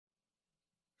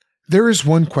There is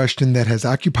one question that has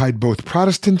occupied both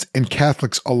Protestants and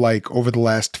Catholics alike over the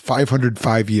last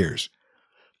 505 years.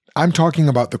 I'm talking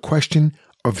about the question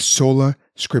of sola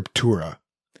scriptura.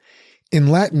 In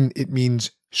Latin, it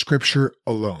means scripture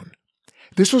alone.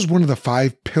 This was one of the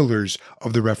 5 pillars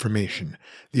of the Reformation,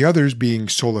 the others being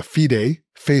sola fide,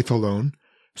 faith alone,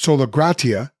 sola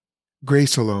gratia,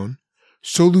 grace alone,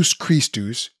 solus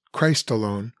Christus, Christ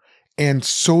alone, and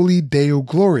soli Deo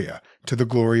gloria, to the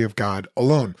glory of God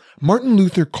alone. Martin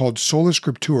Luther called sola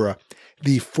scriptura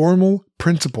the formal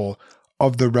principle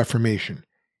of the Reformation.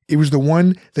 It was the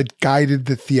one that guided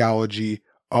the theology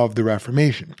of the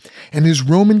Reformation. And his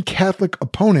Roman Catholic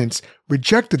opponents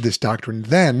rejected this doctrine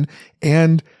then,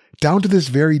 and down to this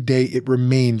very day, it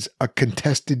remains a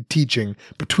contested teaching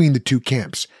between the two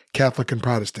camps, Catholic and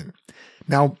Protestant.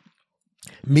 Now,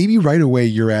 maybe right away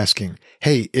you're asking,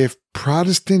 hey, if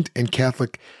Protestant and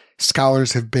Catholic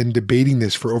scholars have been debating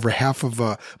this for over half of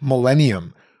a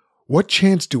millennium, what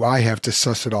chance do I have to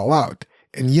suss it all out?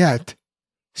 And yet,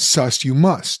 suss you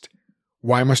must.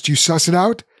 Why must you suss it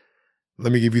out?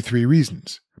 Let me give you 3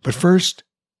 reasons. But first,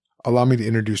 allow me to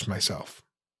introduce myself.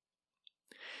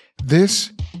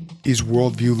 This is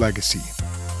Worldview Legacy,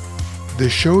 the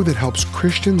show that helps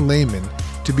Christian laymen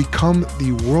to become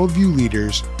the worldview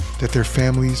leaders that their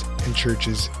families and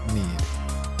churches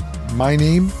need. My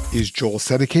name is Joel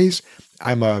Sedekies.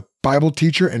 I'm a Bible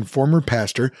teacher and former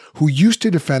pastor who used to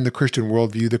defend the Christian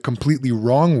worldview the completely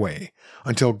wrong way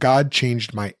until God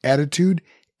changed my attitude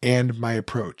and my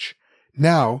approach.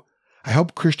 Now, I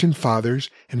help Christian fathers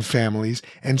and families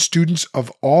and students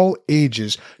of all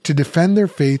ages to defend their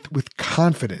faith with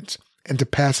confidence and to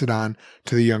pass it on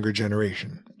to the younger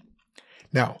generation.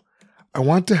 Now, I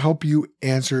want to help you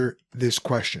answer this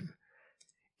question.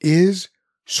 Is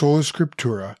sola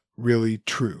scriptura really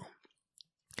true?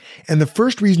 And the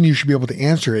first reason you should be able to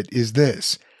answer it is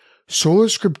this. Sola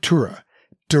scriptura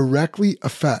directly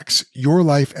affects your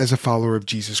life as a follower of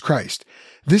Jesus Christ.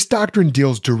 This doctrine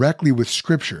deals directly with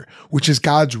Scripture, which is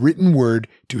God's written word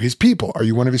to his people. Are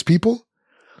you one of his people?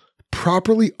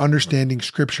 Properly understanding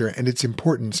Scripture and its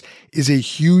importance is a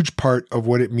huge part of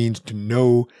what it means to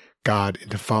know God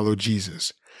and to follow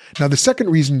Jesus. Now, the second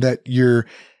reason that you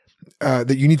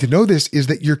need to know this is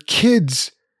that your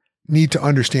kids need to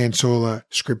understand sola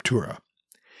scriptura.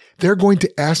 They're going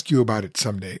to ask you about it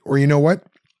someday. Or you know what?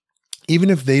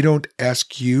 Even if they don't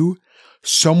ask you,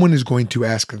 someone is going to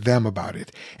ask them about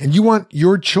it. And you want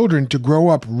your children to grow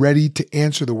up ready to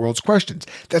answer the world's questions.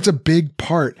 That's a big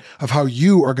part of how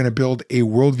you are going to build a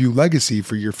worldview legacy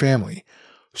for your family.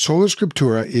 Sola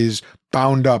scriptura is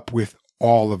bound up with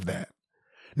all of that.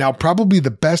 Now, probably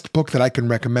the best book that I can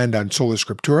recommend on sola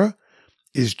scriptura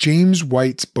is James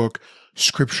White's book,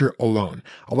 Scripture Alone.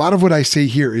 A lot of what I say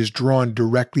here is drawn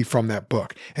directly from that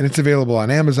book, and it's available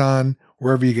on Amazon,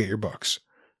 wherever you get your books.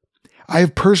 I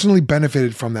have personally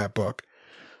benefited from that book,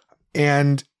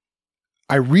 and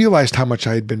I realized how much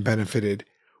I had been benefited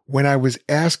when I was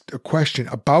asked a question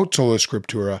about sola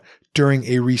scriptura during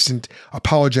a recent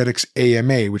Apologetics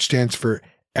AMA, which stands for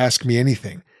Ask Me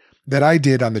Anything, that I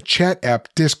did on the chat app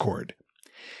Discord.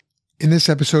 In this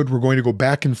episode, we're going to go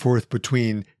back and forth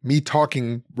between me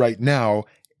talking right now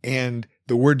and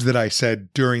the words that I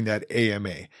said during that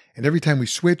AMA. And every time we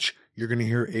switch, you're going to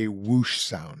hear a whoosh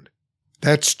sound.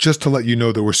 That's just to let you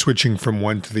know that we're switching from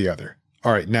one to the other.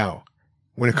 All right, now,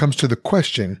 when it comes to the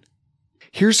question,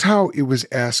 here's how it was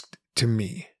asked to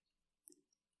me.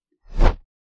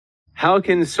 How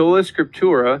can sola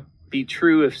scriptura be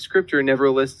true if Scripture never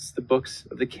lists the books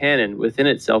of the canon within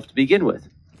itself to begin with?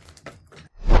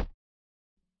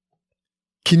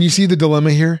 Can you see the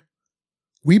dilemma here?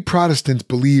 We Protestants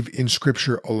believe in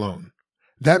Scripture alone.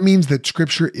 That means that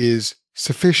Scripture is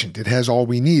sufficient. It has all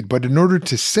we need. But in order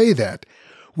to say that,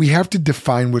 we have to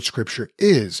define what Scripture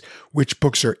is, which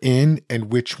books are in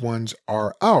and which ones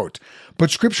are out.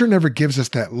 But Scripture never gives us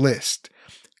that list.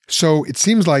 So it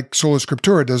seems like sola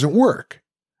scriptura doesn't work.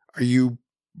 Are you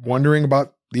wondering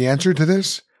about the answer to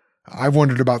this? I've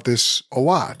wondered about this a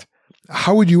lot.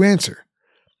 How would you answer?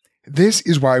 This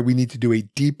is why we need to do a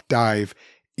deep dive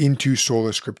into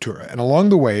sola scriptura. And along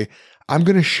the way, I'm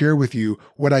going to share with you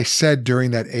what I said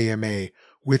during that AMA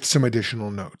with some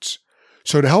additional notes.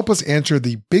 So to help us answer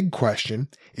the big question,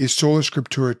 is sola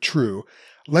scriptura true?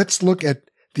 Let's look at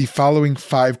the following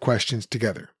 5 questions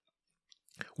together.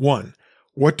 1,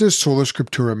 what does sola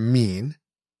scriptura mean?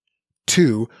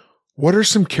 2, what are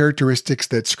some characteristics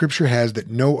that Scripture has that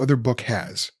no other book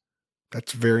has?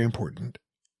 That's very important.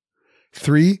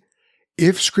 3,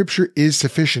 if Scripture is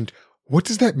sufficient, what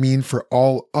does that mean for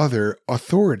all other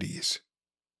authorities?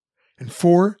 And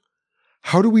 4,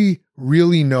 how do we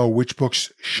really know which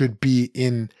books should be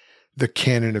in the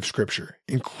canon of Scripture,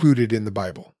 included in the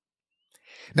Bible.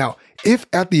 Now, if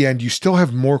at the end you still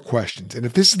have more questions, and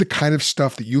if this is the kind of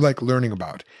stuff that you like learning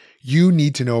about, you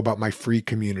need to know about my free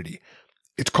community.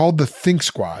 It's called the Think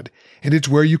Squad, and it's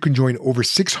where you can join over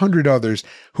 600 others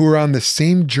who are on the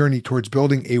same journey towards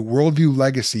building a worldview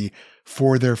legacy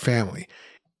for their family.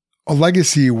 A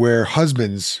legacy where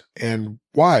husbands and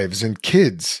wives and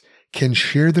kids can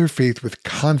share their faith with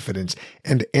confidence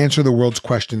and answer the world's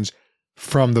questions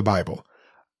from the Bible.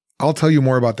 I'll tell you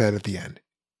more about that at the end.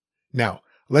 Now,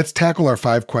 let's tackle our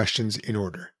 5 questions in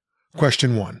order.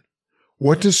 Question 1.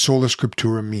 What does sola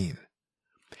scriptura mean?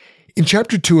 In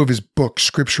chapter 2 of his book,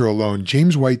 Scripture Alone,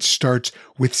 James White starts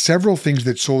with several things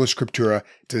that sola scriptura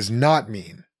does not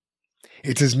mean.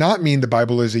 It does not mean the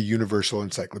Bible is a universal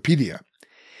encyclopedia.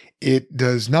 It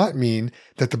does not mean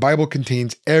that the Bible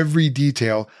contains every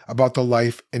detail about the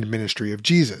life and ministry of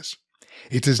Jesus.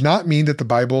 It does not mean that the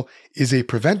Bible is a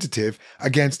preventative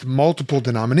against multiple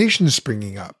denominations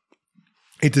springing up.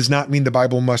 It does not mean the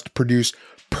Bible must produce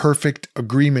perfect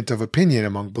agreement of opinion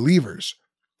among believers.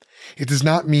 It does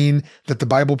not mean that the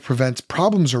Bible prevents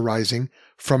problems arising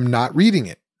from not reading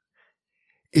it.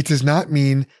 It does not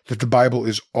mean that the Bible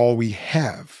is all we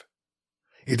have.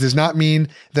 It does not mean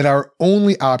that our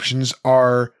only options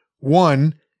are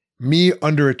 1, me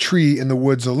under a tree in the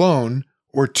woods alone,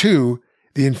 or 2,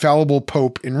 the infallible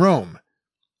Pope in Rome.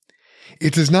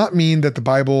 It does not mean that the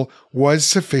Bible was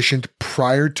sufficient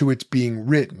prior to its being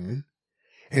written,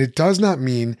 and it does not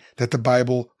mean that the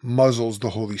Bible muzzles the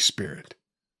Holy Spirit.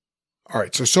 All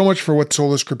right, so much for what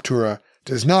sola scriptura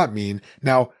does not mean.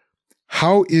 Now,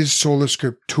 how is sola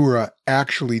scriptura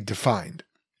actually defined?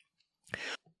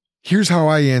 Here's how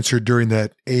I answered during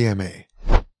that AMA.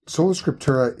 Sola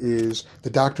scriptura is the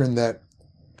doctrine that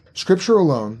Scripture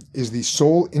alone is the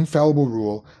sole infallible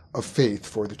rule of faith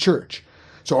for the church.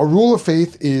 So a rule of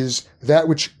faith is that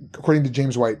which, according to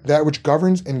James White, that which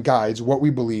governs and guides what we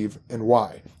believe and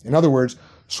why. In other words,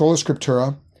 sola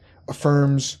scriptura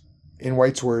affirms, in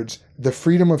White's words, the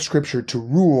freedom of Scripture to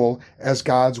rule as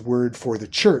God's word for the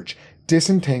church,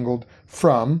 disentangled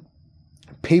from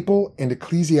papal and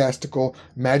ecclesiastical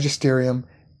magisterium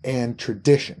and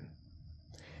tradition.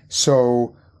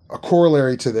 So a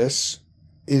corollary to this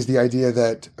is the idea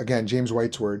that, again, James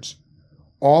White's words,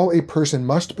 all a person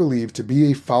must believe to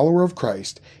be a follower of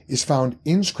Christ is found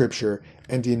in Scripture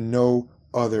and in no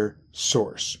other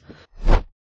source.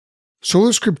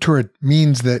 Sola scriptura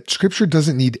means that Scripture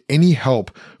doesn't need any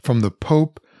help from the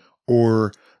Pope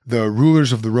or the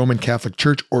rulers of the Roman Catholic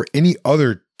Church or any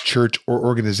other church or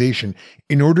organization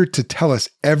in order to tell us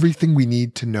everything we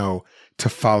need to know to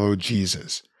follow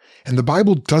Jesus. And the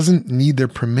Bible doesn't need their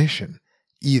permission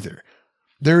either.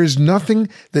 There is nothing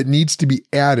that needs to be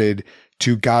added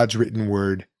to God's written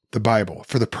word, the Bible,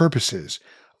 for the purposes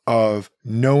of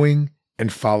knowing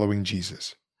and following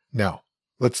Jesus. Now,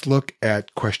 let's look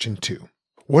at question 2.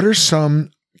 What are some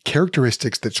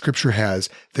characteristics that Scripture has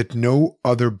that no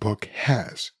other book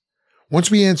has?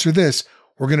 Once we answer this,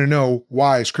 we're going to know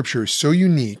why Scripture is so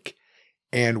unique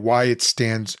and why it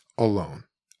stands alone.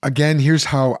 Again, here's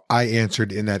how I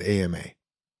answered in that AMA.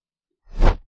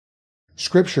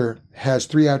 Scripture has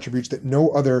 3 attributes that no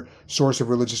other source of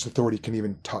religious authority can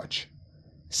even touch: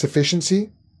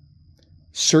 sufficiency,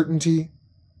 certainty,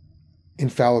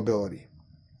 infallibility.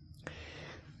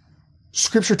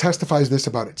 Scripture testifies this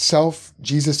about itself.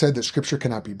 Jesus said that Scripture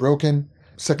cannot be broken.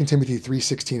 2 Timothy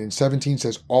 3:16 and 17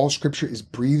 says, all Scripture is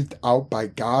breathed out by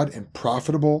God and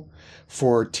profitable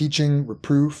for teaching,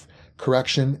 reproof,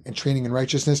 correction, and training in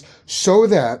righteousness, so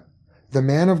that the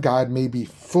man of God may be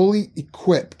fully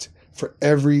equipped for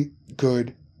every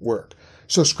good work.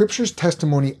 So Scripture's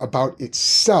testimony about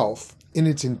itself in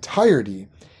its entirety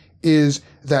is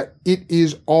that it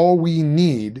is all we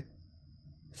need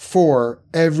for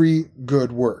every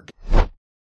good work.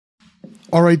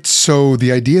 All right, so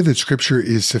the idea that Scripture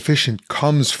is sufficient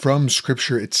comes from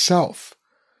Scripture itself.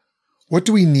 What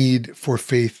do we need for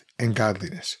faith and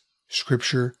godliness?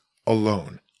 Scripture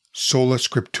alone, sola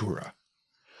scriptura.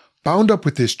 Bound up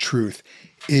with this truth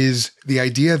is the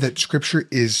idea that Scripture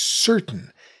is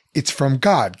certain. It's from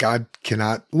God. God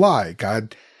cannot lie.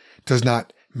 God does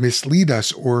not mislead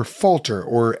us or falter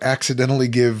or accidentally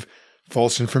give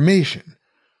false information.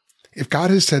 If God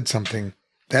has said something,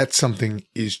 that something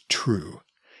is true.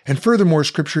 And furthermore,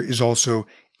 Scripture is also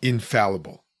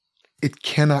infallible. It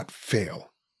cannot fail.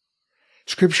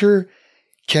 Scripture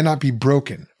cannot be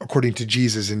broken, according to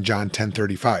Jesus in John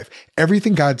 10:35.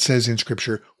 Everything God says in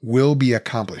Scripture will be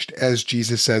accomplished, as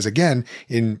Jesus says again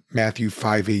in Matthew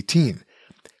 5:18.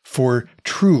 For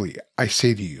truly, I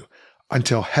say to you,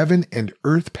 until heaven and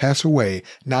earth pass away,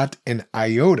 not an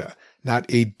iota, not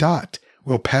a dot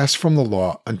will pass from the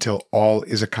law until all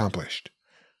is accomplished.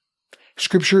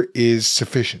 Scripture is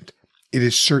sufficient. It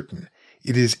is certain.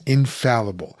 It is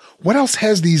infallible. What else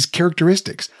has these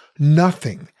characteristics?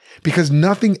 Nothing, because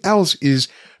nothing else is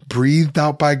breathed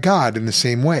out by God in the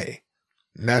same way.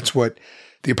 And that's what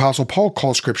the Apostle Paul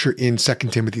calls Scripture in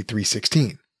 2 Timothy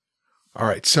 3:16. All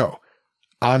right, so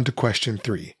on to question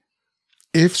 3.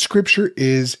 If Scripture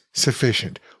is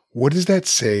sufficient, what does that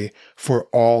say for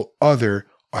all other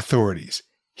authorities?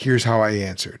 Here's how I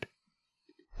answered.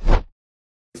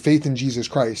 Faith in Jesus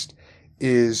Christ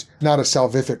is not a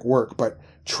salvific work, but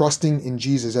trusting in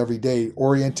Jesus every day,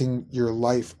 orienting your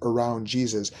life around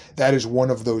Jesus. That is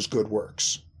one of those good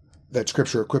works that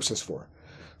Scripture equips us for.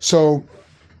 So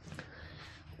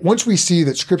once we see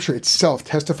that Scripture itself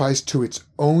testifies to its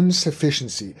own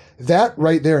sufficiency, that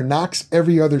right there knocks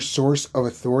every other source of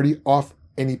authority off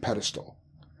any pedestal.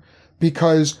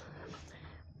 Because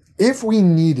if we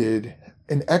needed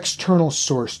an external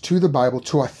source to the Bible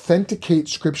to authenticate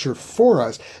Scripture for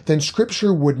us, then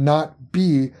Scripture would not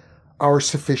be our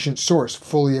sufficient source,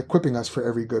 fully equipping us for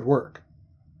every good work.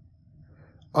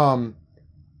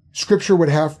 Scripture would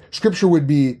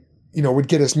be, would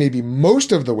get us maybe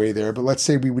most of the way there, but let's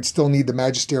say we would still need the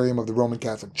magisterium of the Roman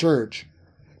Catholic Church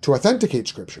to authenticate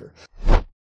Scripture.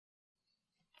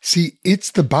 See,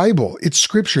 it's the Bible, it's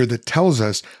Scripture that tells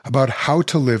us about how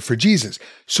to live for Jesus.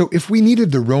 So if we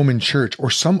needed the Roman Church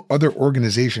or some other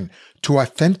organization to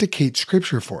authenticate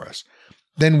Scripture for us,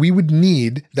 then we would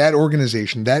need that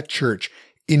organization, that church,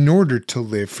 in order to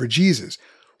live for Jesus.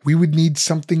 We would need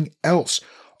something else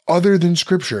other than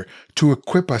Scripture to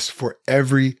equip us for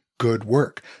every good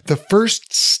work. The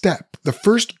first step, the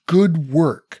first good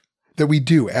work that we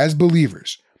do as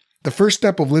believers, the first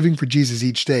step of living for Jesus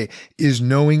each day is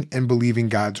knowing and believing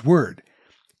God's Word.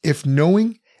 If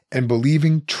knowing and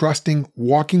believing, trusting,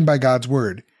 walking by God's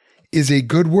Word is a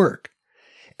good work,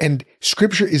 and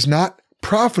Scripture is not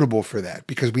profitable for that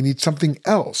because we need something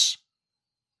else,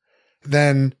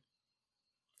 then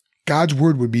God's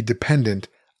Word would be dependent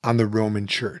on the Roman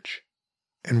Church.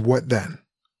 And what then?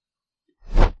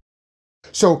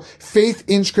 So faith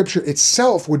in Scripture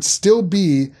itself would still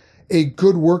be a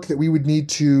good work that we would need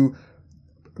to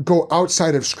go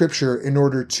outside of Scripture in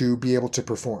order to be able to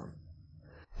perform.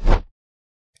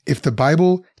 If the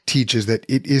Bible teaches that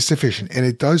it is sufficient, and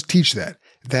it does teach that,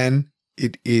 then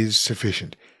it is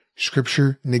sufficient.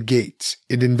 Scripture negates,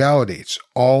 it invalidates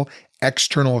all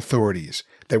external authorities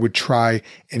that would try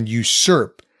and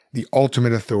usurp the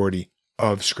ultimate authority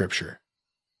of Scripture.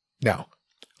 Now,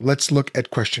 let's look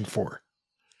at question 4.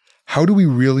 How do we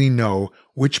really know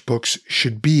which books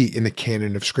should be in the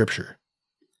canon of Scripture?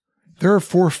 There are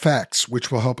 4 facts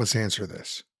which will help us answer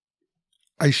this.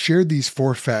 I shared these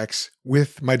 4 facts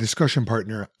with my discussion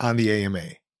partner on the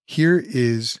AMA. Here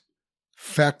is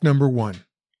fact number 1.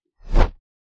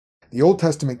 The Old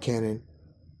Testament canon,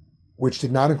 which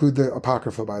did not include the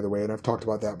Apocrypha, by the way, and I've talked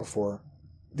about that before.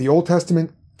 The Old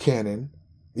Testament canon,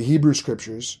 the Hebrew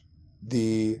Scriptures,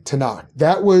 the Tanakh,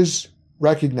 that was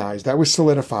recognized, that was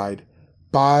solidified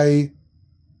by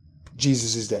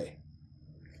Jesus' day.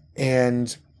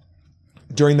 And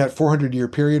during that 400-year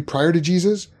period prior to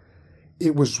Jesus,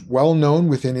 it was well known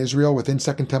within Israel, within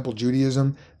Second Temple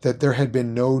Judaism, that there had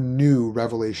been no new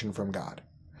revelation from God.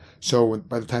 So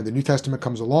by the time the New Testament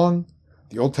comes along,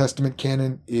 the Old Testament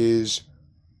canon is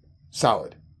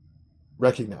solid,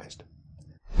 recognized.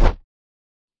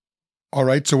 All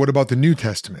right, so what about the New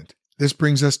Testament? This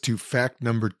brings us to fact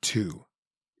number 2.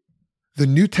 The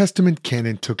New Testament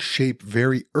canon took shape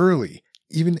very early,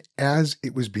 even as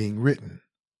it was being written.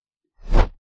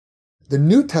 The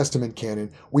New Testament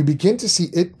canon, we begin to see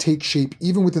it take shape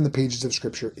even within the pages of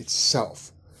Scripture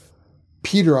itself.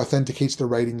 Peter authenticates the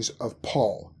writings of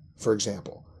Paul, for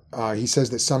example. He says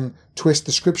that some twist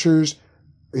the Scriptures.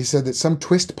 He said that some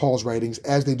twist Paul's writings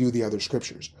as they do the other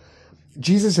Scriptures.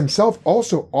 Jesus himself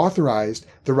also authorized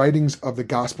the writings of the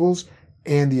Gospels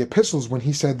and the epistles when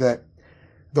he said that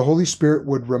the Holy Spirit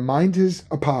would remind his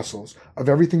apostles of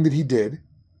everything that he did,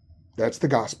 that's the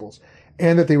Gospels,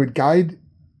 and that he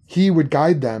would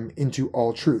guide them into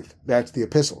all truth, that's the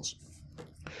epistles.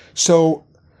 So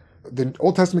the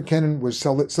Old Testament canon was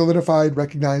solidified,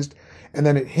 recognized, and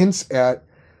then it hints at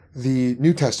the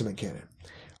New Testament canon.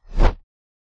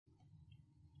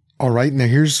 All right, now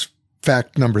here's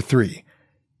fact number 3.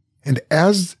 And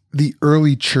as the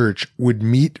early church would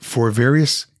meet for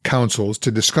various councils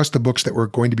to discuss the books that were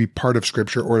going to be part of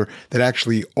Scripture or that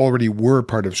actually already were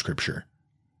part of Scripture,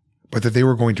 but that they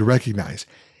were going to recognize,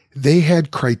 they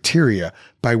had criteria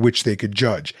by which they could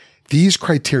judge. These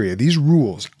criteria, these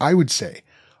rules, I would say,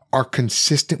 are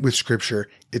consistent with Scripture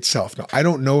itself. Now, I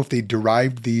don't know if they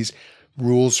derived these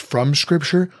rules from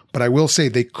Scripture, but I will say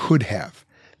they could have.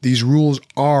 These rules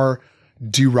are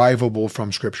derivable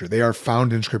from Scripture. They are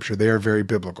found in Scripture. They are very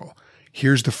biblical.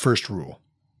 Here's the first rule.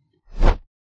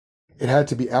 It had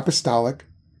to be apostolic,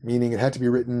 meaning it had to be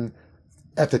written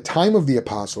at the time of the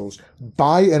apostles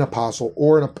by an apostle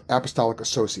or an apostolic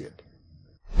associate.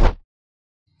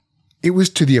 It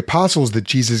was to the apostles that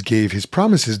Jesus gave his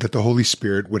promises that the Holy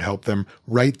Spirit would help them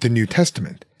write the New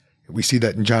Testament. We see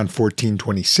that in John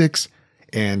 14:26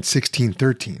 and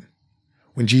 16:13,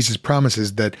 when Jesus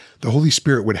promises that the Holy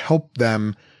Spirit would help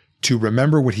them to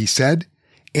remember what he said,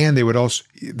 and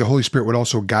the Holy Spirit would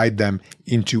also guide them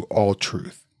into all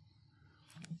truth.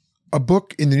 A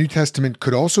book in the New Testament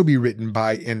could also be written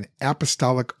by an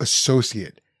apostolic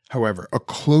associate, however, a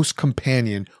close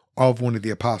companion of one of the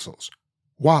apostles.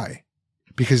 Why?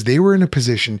 Because they were in a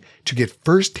position to get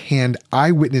first-hand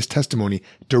eyewitness testimony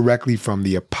directly from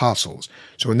the apostles.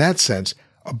 So in that sense,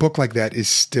 a book like that is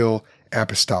still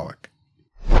apostolic.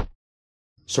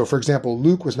 So for example,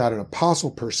 Luke was not an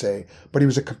apostle per se, but he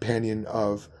was a companion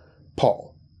of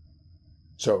Paul.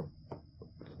 So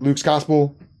Luke's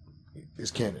gospel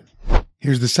is canon.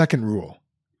 Here's the second rule.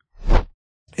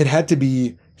 It had to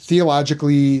be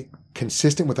theologically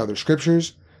consistent with other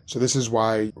scriptures. So this is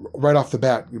why, right off the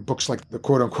bat, books like the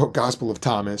quote-unquote Gospel of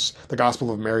Thomas, the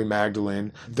Gospel of Mary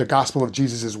Magdalene, the Gospel of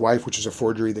Jesus' Wife, which is a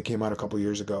forgery that came out a couple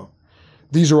years ago.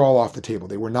 These are all off the table.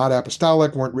 They were not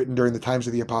apostolic, weren't written during the times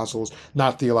of the apostles,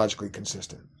 not theologically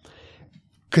consistent.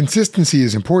 Consistency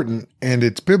is important, and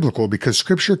it's biblical because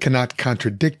Scripture cannot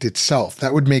contradict itself.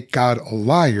 That would make God a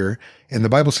liar, and the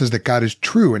Bible says that God is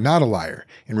true and not a liar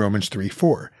in Romans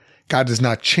 3:4. God does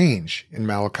not change in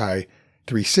Malachi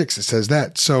 3:6. It says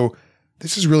that. So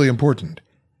this is really important.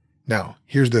 Now,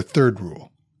 here's the third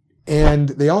rule. And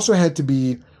they also had to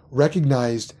be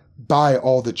recognized by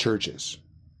all the churches.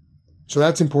 So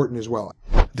that's important as well.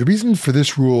 The reason for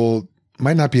this rule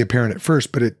might not be apparent at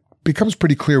first, but it becomes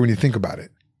pretty clear when you think about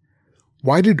it.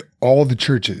 Why did all the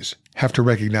churches have to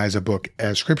recognize a book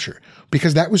as Scripture?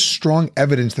 Because that was strong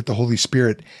evidence that the Holy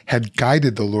Spirit had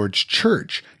guided the Lord's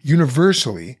church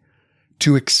universally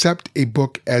to accept a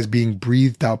book as being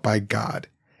breathed out by God,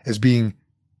 as being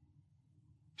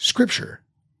Scripture,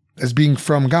 as being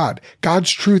from God. God's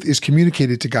truth is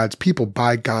communicated to God's people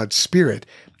by God's Spirit,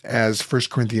 as 1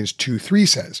 Corinthians 2:3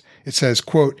 says. It says,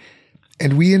 quote,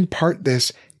 "And we impart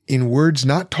this in words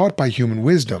not taught by human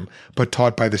wisdom, but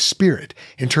taught by the Spirit,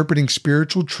 interpreting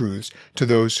spiritual truths to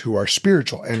those who are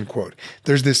spiritual," end quote.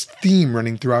 There's this theme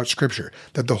running throughout Scripture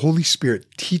that the Holy Spirit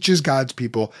teaches God's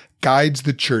people, guides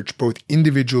the church both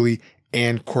individually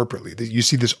and corporately. You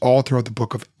see this all throughout the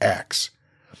book of Acts.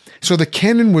 So the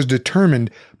canon was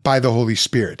determined by the Holy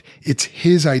Spirit. It's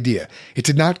his idea. It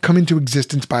did not come into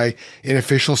existence by an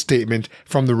official statement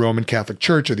from the Roman Catholic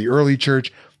Church or the early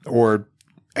church or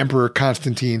Emperor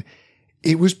Constantine.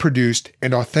 It was produced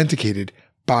and authenticated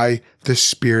by the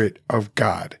Spirit of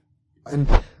God. And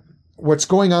what's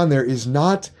going on there is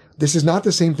this is not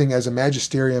the same thing as a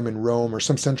magisterium in Rome or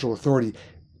some central authority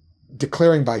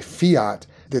declaring by fiat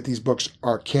that these books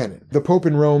are canon. The Pope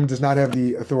in Rome does not have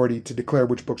the authority to declare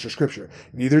which books are Scripture.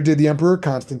 Neither did the Emperor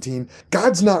Constantine.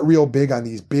 God's not real big on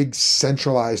these big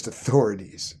centralized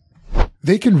authorities.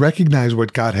 They can recognize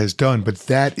what God has done, but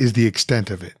that is the extent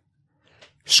of it.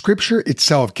 Scripture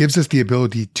itself gives us the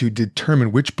ability to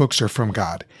determine which books are from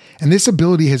God, and this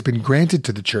ability has been granted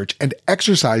to the church and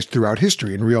exercised throughout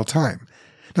history in real time.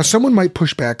 Now, someone might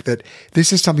push back that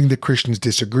this is something that Christians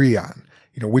disagree on,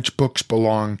 which books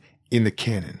belong in the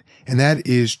canon. And that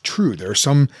is true. There are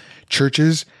some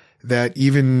churches that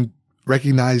even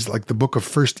recognize like the book of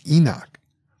 1 Enoch.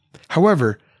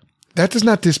 However, that does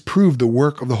not disprove the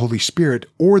work of the Holy Spirit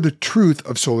or the truth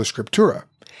of Sola Scriptura.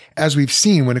 As we've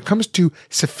seen, when it comes to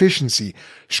sufficiency,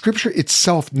 Scripture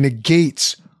itself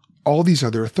negates all these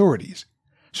other authorities.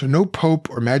 So no pope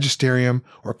or magisterium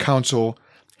or council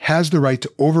has the right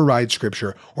to override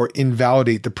Scripture or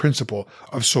invalidate the principle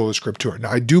of Sola Scriptura.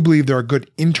 Now, I do believe there are good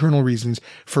internal reasons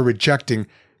for rejecting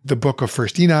the book of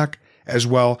 1 Enoch, as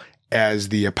well as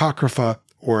the Apocrypha,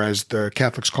 or as the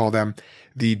Catholics call them,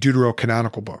 the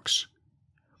deuterocanonical books.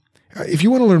 If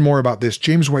you want to learn more about this,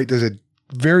 James White does a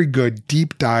very good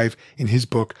deep dive in his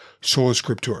book, Sola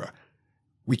Scriptura.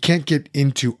 We can't get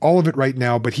into all of it right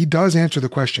now, but he does answer the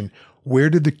question,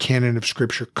 where did the canon of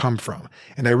Scripture come from?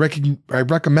 And I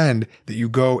recommend that you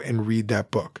go and read that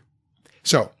book.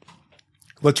 So,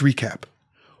 let's recap.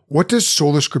 What does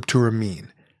Sola Scriptura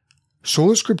mean?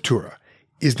 Sola Scriptura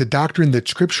is the doctrine that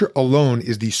Scripture alone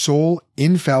is the sole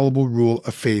infallible rule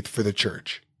of faith for the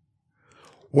church.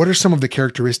 What are some of the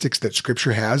characteristics that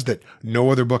Scripture has that no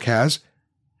other book has?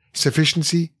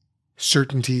 Sufficiency,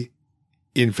 certainty,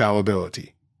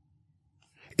 infallibility.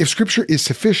 If Scripture is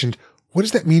sufficient, what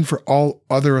does that mean for all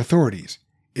other authorities?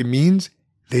 It means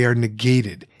they are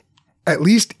negated, at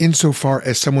least insofar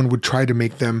as someone would try to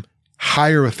make them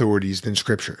higher authorities than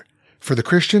Scripture. For the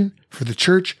Christian, for the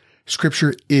church,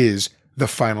 Scripture is the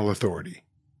final authority.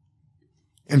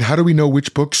 And how do we know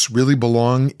which books really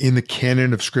belong in the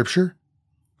canon of Scripture?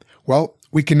 Well,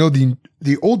 we can know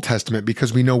the Old Testament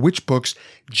because we know which books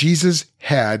Jesus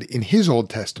had in his Old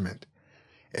Testament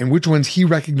and which ones he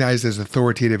recognized as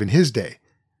authoritative in his day.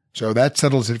 So that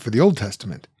settles it for the Old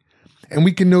Testament. And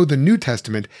we can know the New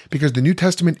Testament because the New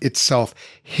Testament itself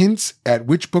hints at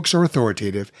which books are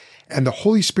authoritative, and the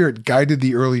Holy Spirit guided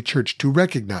the early church to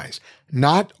recognize,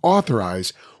 not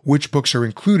authorize, which books are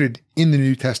included in the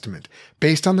New Testament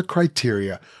based on the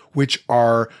criteria which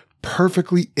are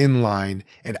perfectly in line,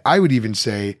 and I would even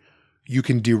say you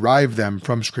can derive them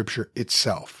from Scripture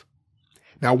itself.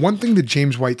 Now, one thing that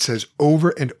James White says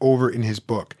over and over in his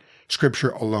book,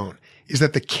 Scripture Alone, is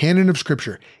that the canon of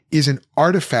Scripture is an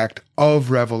artifact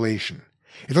of revelation.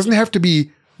 It doesn't have to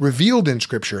be revealed in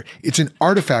Scripture. It's an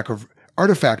artifact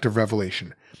of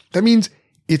revelation. That means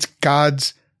it's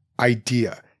God's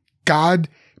idea. God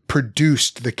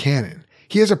produced the canon.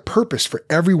 He has a purpose for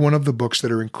every one of the books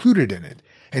that are included in it,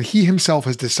 and he himself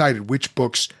has decided which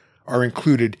books are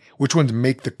included, which ones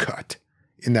make the cut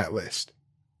in that list.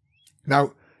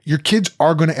 Now, your kids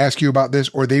are going to ask you about this,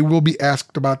 or they will be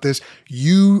asked about this.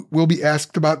 You will be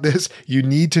asked about this. You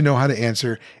need to know how to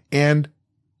answer, and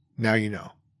now you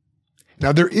know.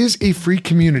 Now, there is a free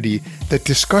community that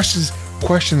discusses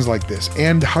questions like this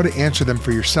and how to answer them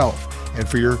for yourself and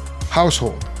for your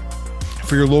household,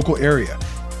 for your local area.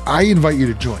 I invite you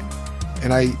to join,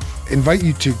 and I invite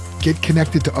you to get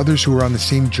connected to others who are on the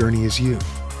same journey as you.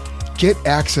 Get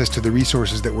access to the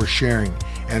resources that we're sharing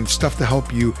and stuff to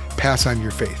help you pass on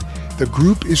your faith. The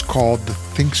group is called the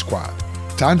Think Squad.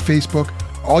 It's on Facebook.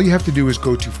 All you have to do is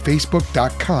go to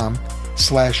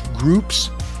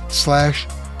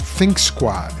facebook.com/groups/Think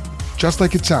Squad. Just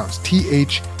like it sounds,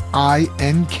 ThinkSquad.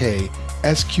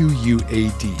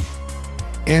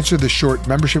 Answer the short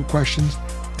membership questions,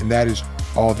 and that is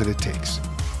all that it takes.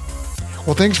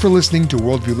 Well, thanks for listening to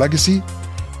Worldview Legacy.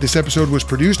 This episode was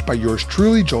produced by yours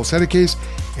truly, Joel Sedekes,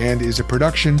 and is a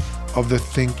production of the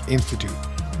Think Institute.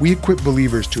 We equip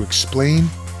believers to explain,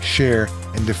 share,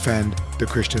 and defend the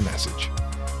Christian message.